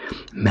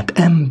 mert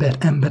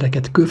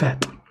embereket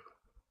követ.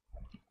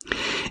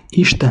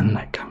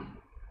 Istennek,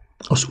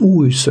 az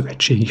új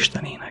szövetség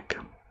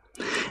Istenének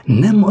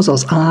nem az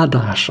az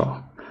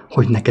áldása,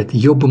 hogy neked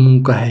jobb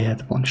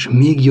munkahelyed van, és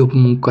még jobb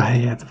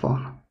munkahelyed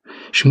van,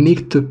 és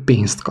még több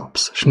pénzt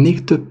kapsz, és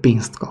még több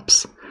pénzt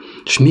kapsz,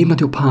 és még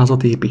nagyobb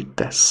házat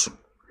építesz,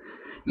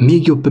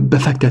 még jobb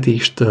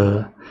befektetést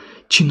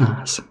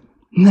csinálsz.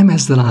 Nem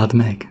ezzel áld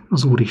meg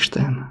az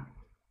Úristen.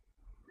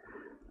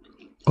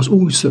 Az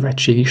új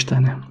szövetség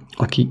Istene,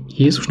 aki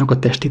Jézusnak a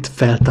testét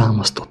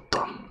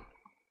feltámasztotta,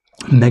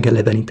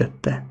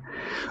 megelevenítette,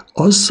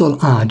 azzal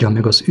áldja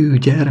meg az ő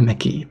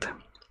gyermekét,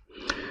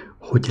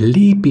 hogy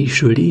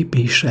lépésről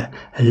lépésre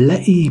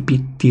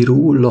leépíti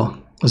róla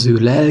az ő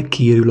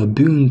lelkéről a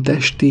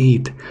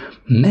bűntestét,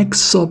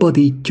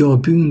 megszabadítja a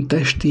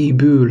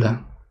bűntestéből.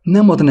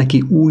 Nem ad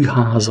neki új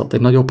házat,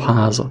 egy nagyobb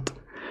házat,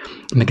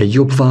 meg egy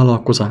jobb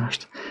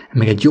vállalkozást,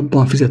 meg egy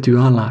jobban fizető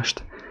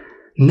állást.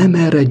 Nem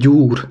erre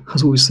gyúr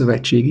az új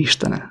szövetség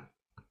Istene.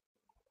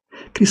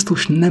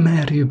 Krisztus nem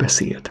erről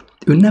beszélt.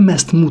 Ő nem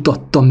ezt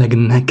mutatta meg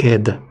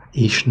neked,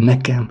 és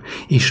nekem,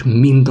 és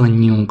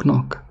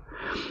mindannyiunknak,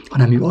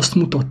 hanem ő azt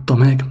mutatta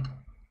meg,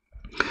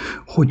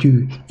 hogy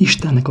ő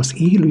Istennek, az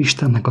élő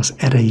Istennek az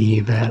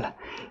erejével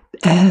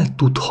el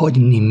tud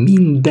hagyni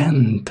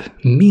mindent,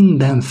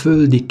 minden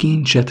földi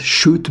kincset,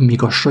 sőt,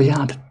 még a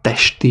saját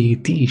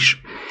testét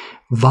is.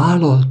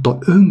 Vállalta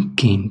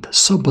önként,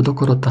 szabad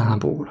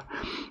akaratából,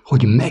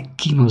 hogy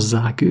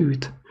megkínozzák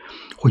őt,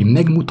 hogy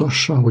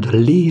megmutassa, hogy a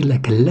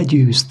lélek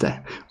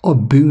legyőzte a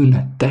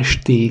bűn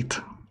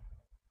testét.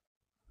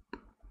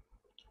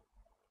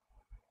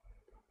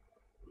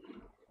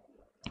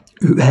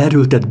 Ő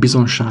erről tett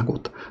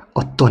bizonságot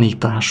a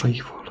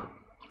tanításaival,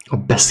 a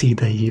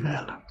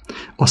beszédeivel,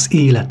 az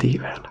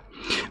életével.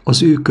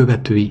 Az ő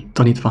követői,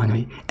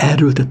 tanítványai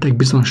erről tettek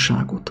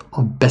bizonságot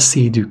a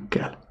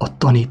beszédükkel, a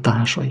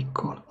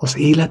tanításaikkal, az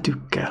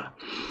életükkel.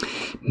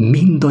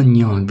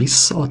 Mindannyian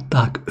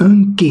visszaadták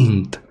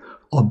önként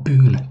a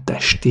bűn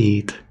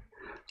testét.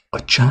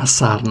 A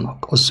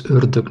császárnak, az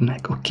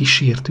ördögnek, a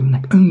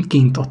kísértőnek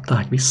önként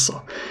adták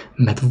vissza,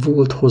 mert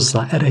volt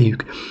hozzá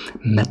erejük,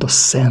 mert a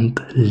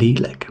Szent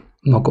Lélek,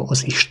 maga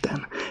az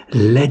Isten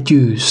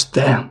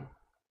legyőzte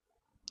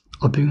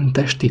a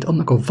bűntestét,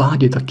 annak a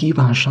vágyait, a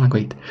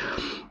kívánságait,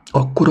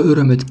 akkora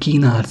örömöt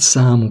kínált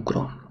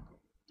számukra.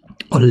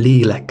 A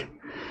lélek,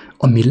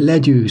 ami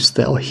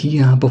legyőzte a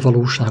hiába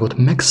valóságot,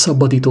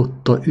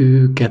 megszabadította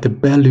őket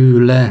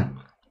belőle.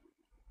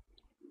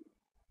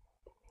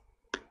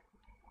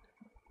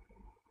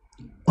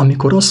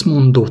 Amikor azt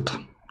mondod,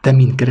 te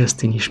mint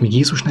keresztény is, még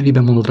Jézus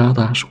nevében mondod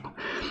ráadásul,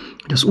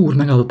 hogy az Úr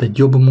megadott egy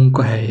jobb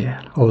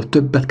munkahellyel, ahol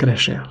többet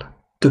keresel,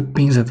 több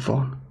pénzed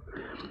van,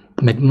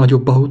 meg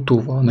nagyobb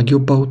autóval, meg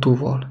jobb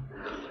autóval,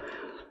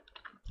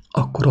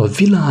 akkor a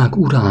világ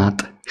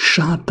urát,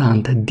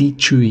 sátánt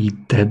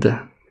dicsőíted,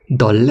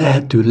 de a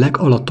lehető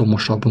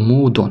legalatomosabb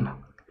módon,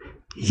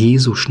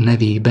 Jézus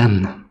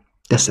nevében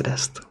teszed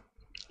ezt.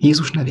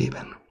 Jézus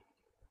nevében.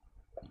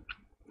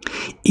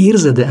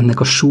 Érzed-e ennek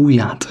a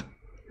súlyát,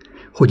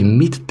 hogy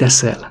mit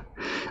teszel,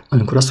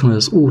 amikor azt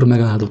mondod, hogy az Úr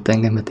megáldott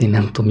engemet, én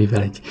nem tudom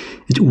mivel,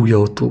 egy új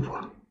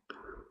autóval,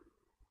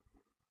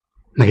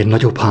 meg egy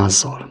nagyobb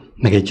házzal,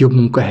 meg egy jobb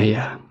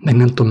munkahellyel, meg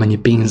nem tudom mennyi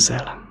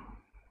pénzzel.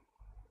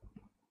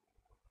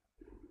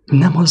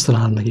 Nem azzal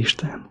áld meg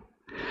Isten,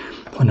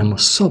 hanem a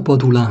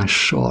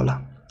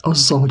szabadulással,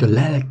 azzal, hogy a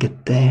lelked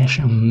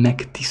teljesen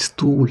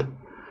megtisztul,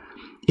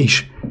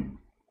 és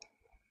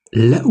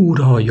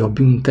leuralja a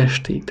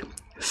bűntestét,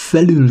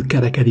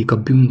 felülkerekedik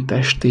a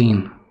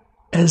bűntestén.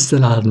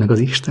 Ezzel áld meg az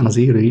Isten, az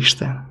élő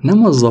Isten.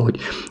 Nem azzal, hogy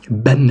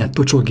benne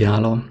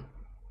tocsogjál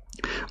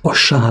a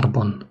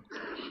sárban,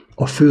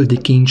 a földi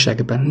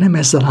kincsekben. Nem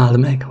ezzel áld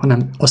meg,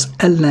 hanem az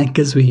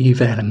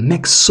ellenkezőjével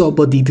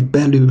megszabadít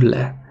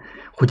belőle,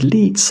 hogy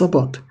légy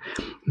szabad,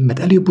 mert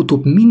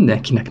előbb-utóbb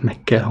mindenkinek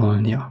meg kell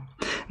halnia.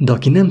 De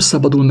aki nem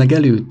szabadul meg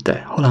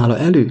előtte, halála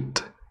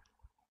előtt,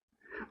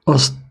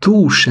 az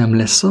túl sem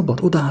lesz szabad,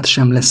 odát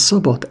sem lesz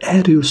szabad.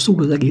 Erről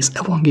szól az egész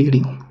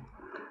evangélium.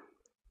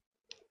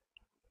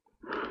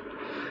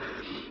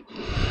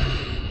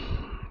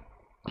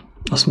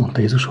 Azt mondta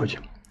Jézus, hogy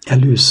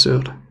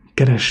először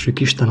keressük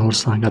Isten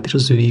országát és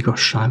az ő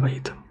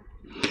igazságait.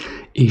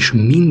 és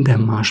minden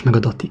más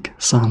megadatik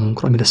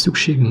számunkra, amire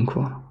szükségünk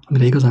van,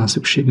 amire igazán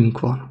szükségünk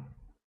van.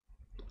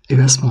 Ő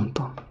ezt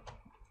mondta.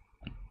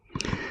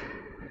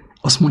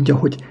 Azt mondja,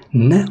 hogy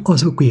ne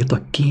azokért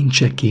a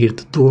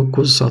kincsekért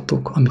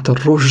dolgozzatok, amit a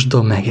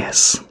rozsda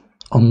megesz,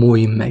 a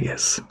moly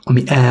megesz,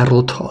 ami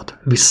elrothat,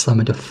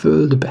 visszamegy a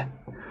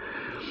földbe,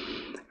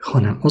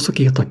 hanem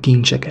azokért a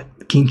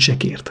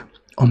kincsekért,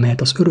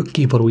 amelyet az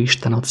örökkévaló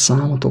Isten ad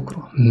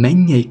számotokra,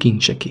 mennyei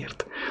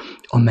kincsekért,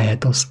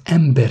 amelyet az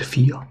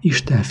emberfia,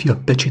 Isten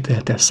fia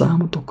pecsételt el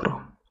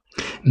számotokra,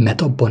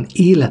 mert abban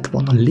élet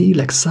van a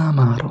lélek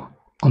számára,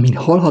 amin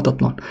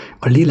halhatatlan,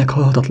 a lélek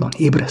halhatatlan,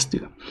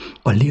 ébresztő.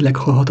 A lélek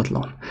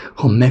halhatatlan.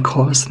 Ha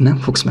meghalsz, nem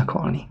fogsz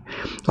meghalni.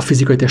 A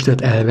fizikai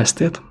testet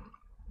elveszted,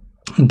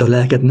 de a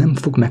lelked nem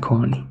fog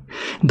meghalni.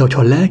 De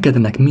hogyha a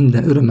lelkednek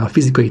minden öröme a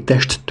fizikai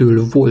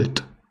testtől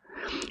volt,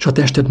 és a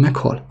tested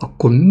meghal,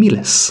 akkor mi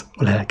lesz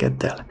a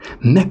lelkeddel?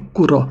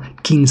 Mekkora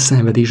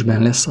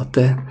kínszenvedésben lesz a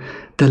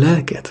te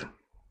lelked?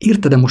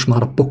 Érted-e most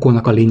már a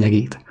pokolnak a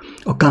lényegét?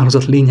 A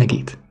kárhozat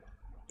lényegét?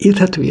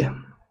 Érthető-e?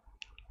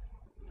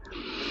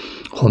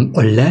 Ha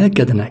a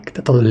lelkednek,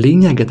 tehát a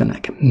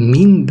lényegednek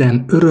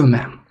minden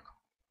öröme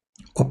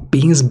a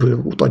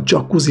pénzből volt, a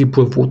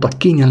jacuzziból volt, a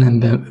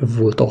kényelemben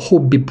volt, a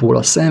hobbiból,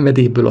 a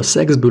szenvedélyből, a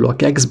szexből, a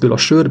kekszből, a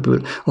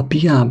sörből, a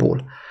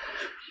piából.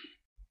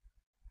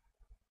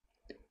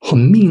 Ha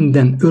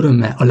minden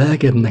öröme a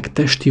lelkednek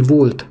testi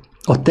volt,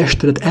 a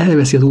testedet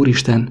elveszi az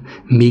Úristen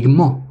még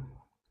ma,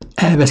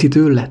 elveszi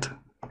tőled.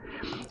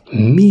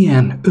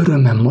 Milyen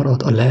öröme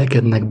marad a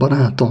lelkednek,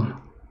 barátom?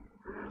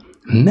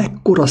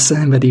 Mekkora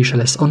szenvedése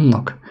lesz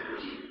annak,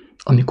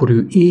 amikor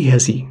ő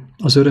éhezi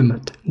az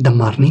örömöt, de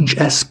már nincs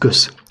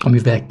eszköz,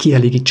 amivel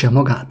kielégítse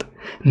magát.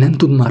 Nem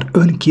tud már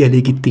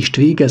önkielégítést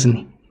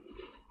végezni,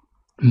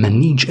 mert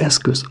nincs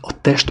eszköz,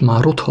 a test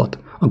már rothat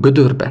a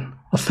gödörben,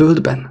 a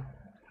földben.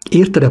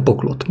 Érted-e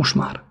poklot most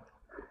már?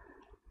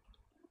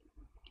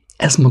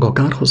 Ez maga a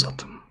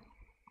kárhozat.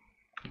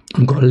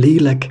 Amikor a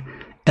lélek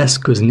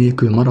eszköz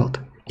nélkül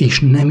marad, és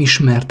nem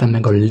ismerte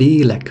meg a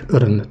lélek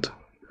örömöt,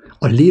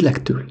 a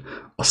lélektől,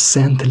 a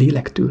szent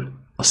lélektől,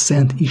 a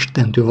szent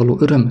Istentől való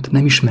örömöt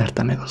nem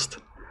ismerte meg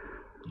azt.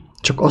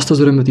 Csak azt az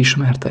örömöt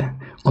ismerte,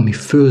 ami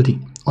földi,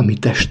 ami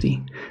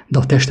testi, de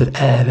a testet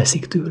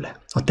elveszik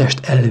tőle, a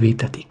test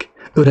elvétetik,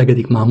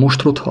 öregedik, már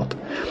most rothat,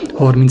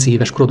 30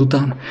 éves korod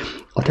után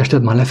a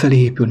tested már lefelé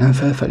épül, nem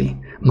felfelé,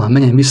 már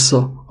menjen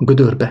vissza a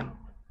gödörbe.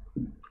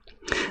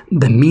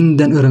 De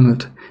minden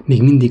örömöt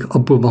még mindig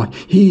abból van,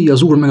 hogy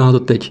az Úr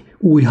megáldott egy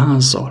új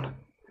házzal,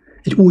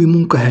 egy új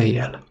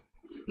munkahellyel,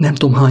 nem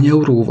tudom hány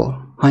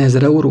euróval, hány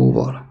ezer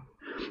euróval,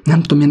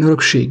 nem tudom milyen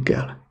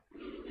örökséggel,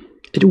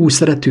 egy új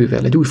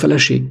szeretővel, egy új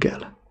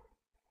feleséggel.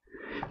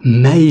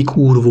 Melyik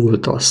Úr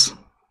volt az?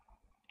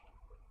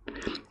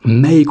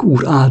 Melyik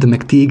Úr áld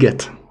meg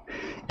téged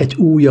egy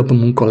újabb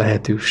munka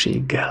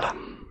lehetőséggel,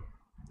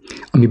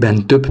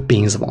 amiben több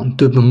pénz van,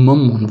 több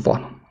mammon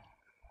van?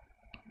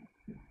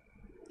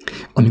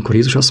 Amikor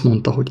Jézus azt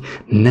mondta, hogy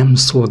nem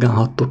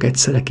szolgálhattok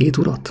egyszerre két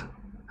urat,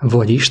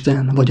 vagy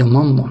Isten, vagy a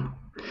mammon.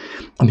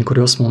 Amikor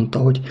ő azt mondta,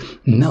 hogy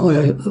ne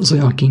az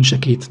olyan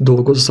kincsekét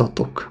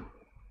dolgozzatok,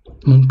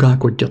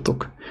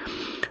 munkálkodjatok,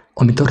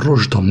 amit a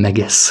rozsda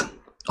megesz,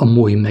 a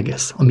moly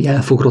megesz, ami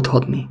el fog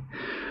rothadni,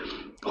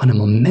 hanem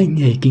a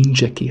mennyei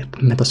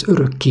kincsekért, mert az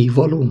örökké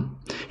való,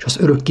 és az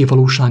örökké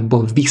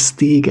valóságban visz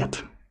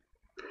téged.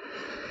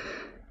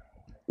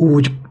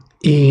 Úgy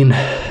én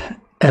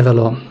ezzel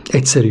az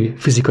egyszerű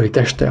fizikai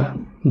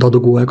testtel,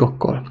 dadogó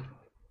ágakkal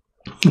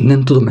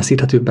nem tudom ezt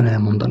érthetőbben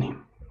elmondani.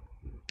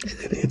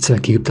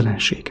 Egyszerűen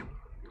képtelenség.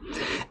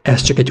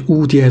 Ez csak egy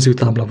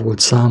útjelzőtábla volt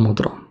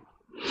számodra,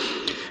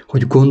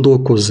 hogy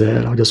gondolkozz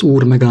el, hogy az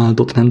Úr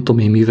megáldott nem tudom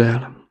én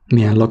mivel,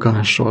 milyen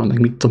lakással, meg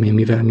mit tudom én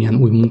mivel, milyen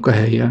új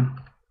munkahellyel,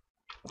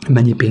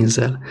 mennyi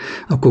pénzzel,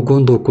 akkor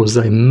gondolkozz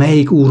el, hogy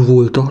melyik Úr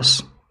volt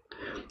az,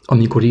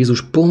 amikor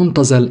Jézus pont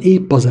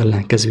épp az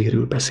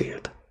ellenkezőjéről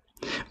beszélt.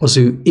 Az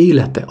ő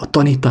élete, a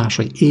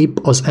tanításai épp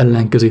az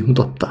ellenkezőt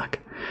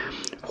mutatták,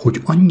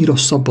 hogy annyira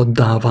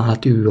szabaddá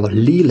vált ő a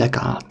lélek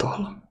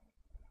által,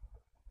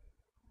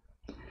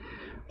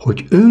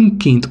 hogy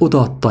önként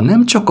odaadta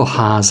nem csak a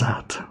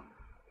házát,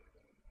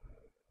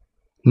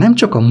 nem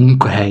csak a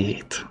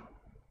munkahelyét,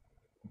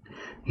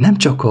 nem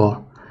csak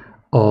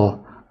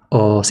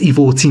az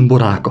ivó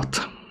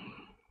cimborákat,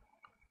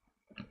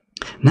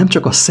 nem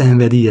csak a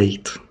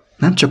szenvedélyeit,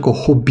 nem csak a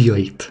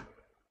hobbiait,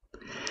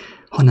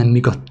 hanem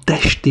még a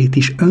testét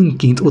is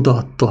önként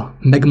odaadta,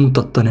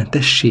 megmutatta, ne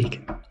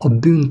tessék, a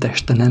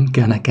bűnteste nem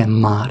kell nekem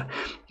már,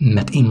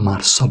 mert én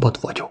már szabad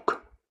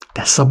vagyok.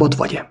 Te szabad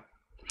vagy-e?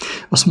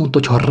 Azt mondta,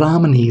 hogy ha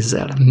rám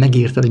nézel,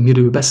 megérted, hogy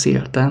miről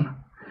beszéltem,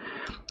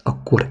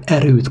 akkor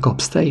erőt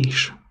kapsz te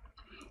is,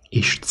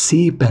 és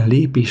szépen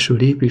lépésről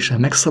lépésre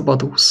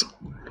megszabadulsz.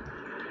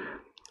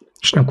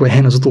 És amikor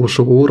helyen az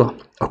utolsó óra,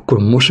 akkor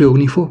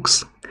mosolyogni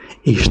fogsz,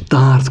 és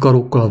tárt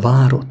karokkal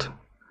várod,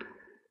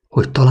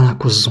 hogy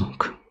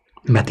találkozzunk,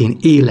 mert én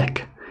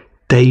élek,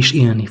 te is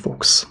élni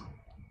fogsz.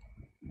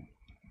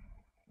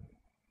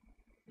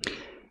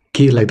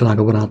 Kérlek,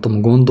 drága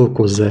barátom,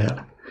 gondolkozz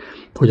el,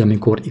 hogy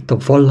amikor itt a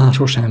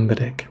vallásos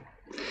emberek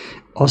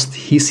azt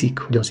hiszik,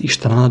 hogy az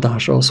Isten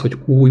áldása az, hogy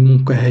új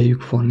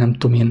munkahelyük van, nem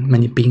tudom én,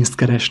 mennyi pénzt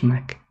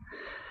keresnek,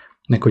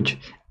 meg hogy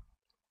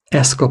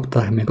ezt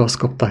kapták, meg azt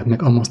kapták,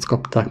 meg amazt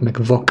kapták,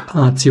 meg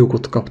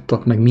vakációkat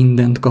kaptak, meg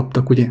mindent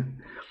kaptak, ugye?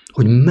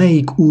 Hogy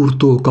melyik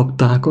úrtól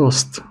kapták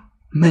azt?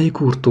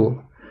 Melyik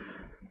úrtól?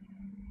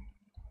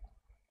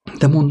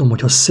 De mondom,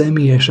 hogy ha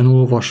személyesen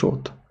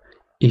olvasod,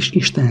 és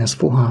Istenhez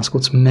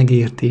fohászkodsz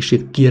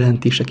megértését,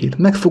 kijelentésekét,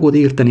 meg fogod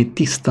érteni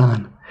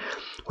tisztán,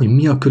 hogy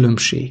mi a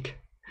különbség,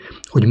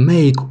 hogy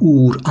melyik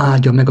úr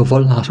áldja meg a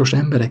vallásos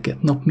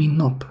embereket nap mint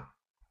nap.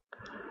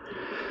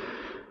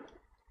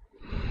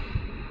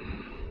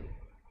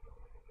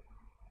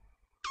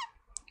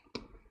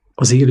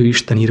 Az élő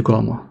Isten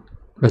irgalma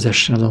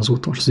vezessen el az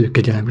úton, az ő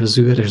kegyelemre, az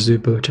ő eres, az ő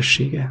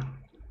bölcsessége.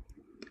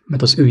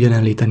 Mert az ő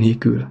jelenléte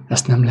nélkül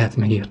ezt nem lehet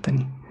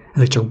megérteni.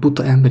 Ezek csak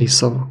buta emberi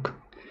szavak,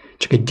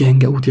 csak egy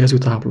gyenge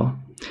útjelzőtábla,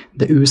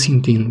 de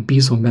őszintén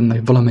bízom benne,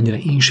 hogy valamennyire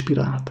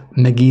inspirált,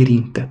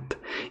 megérintett,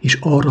 és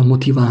arra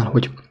motivál,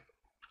 hogy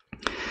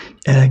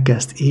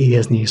elkezd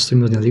éhezni és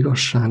szomjazni az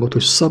igazságot,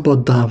 hogy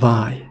szabaddá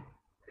válj,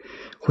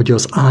 hogy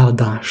az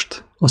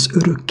áldást az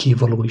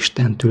örökkévaló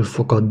Istentől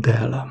fogadd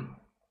el,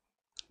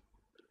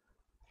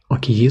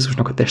 aki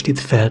Jézusnak a testét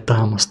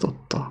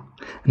feltámasztotta.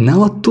 Ne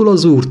attól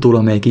az Úrtól,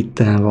 amelyik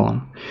itten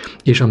van,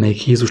 és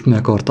amelyik Jézust meg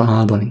akarta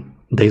áldani,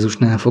 de Jézus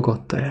ne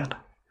fogadta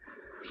el,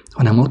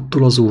 hanem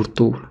attól az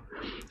Úrtól,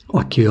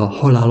 aki a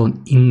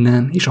halálon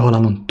innen és a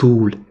halálon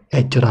túl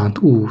egyaránt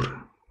Úr.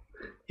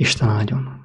 Isten áldjon!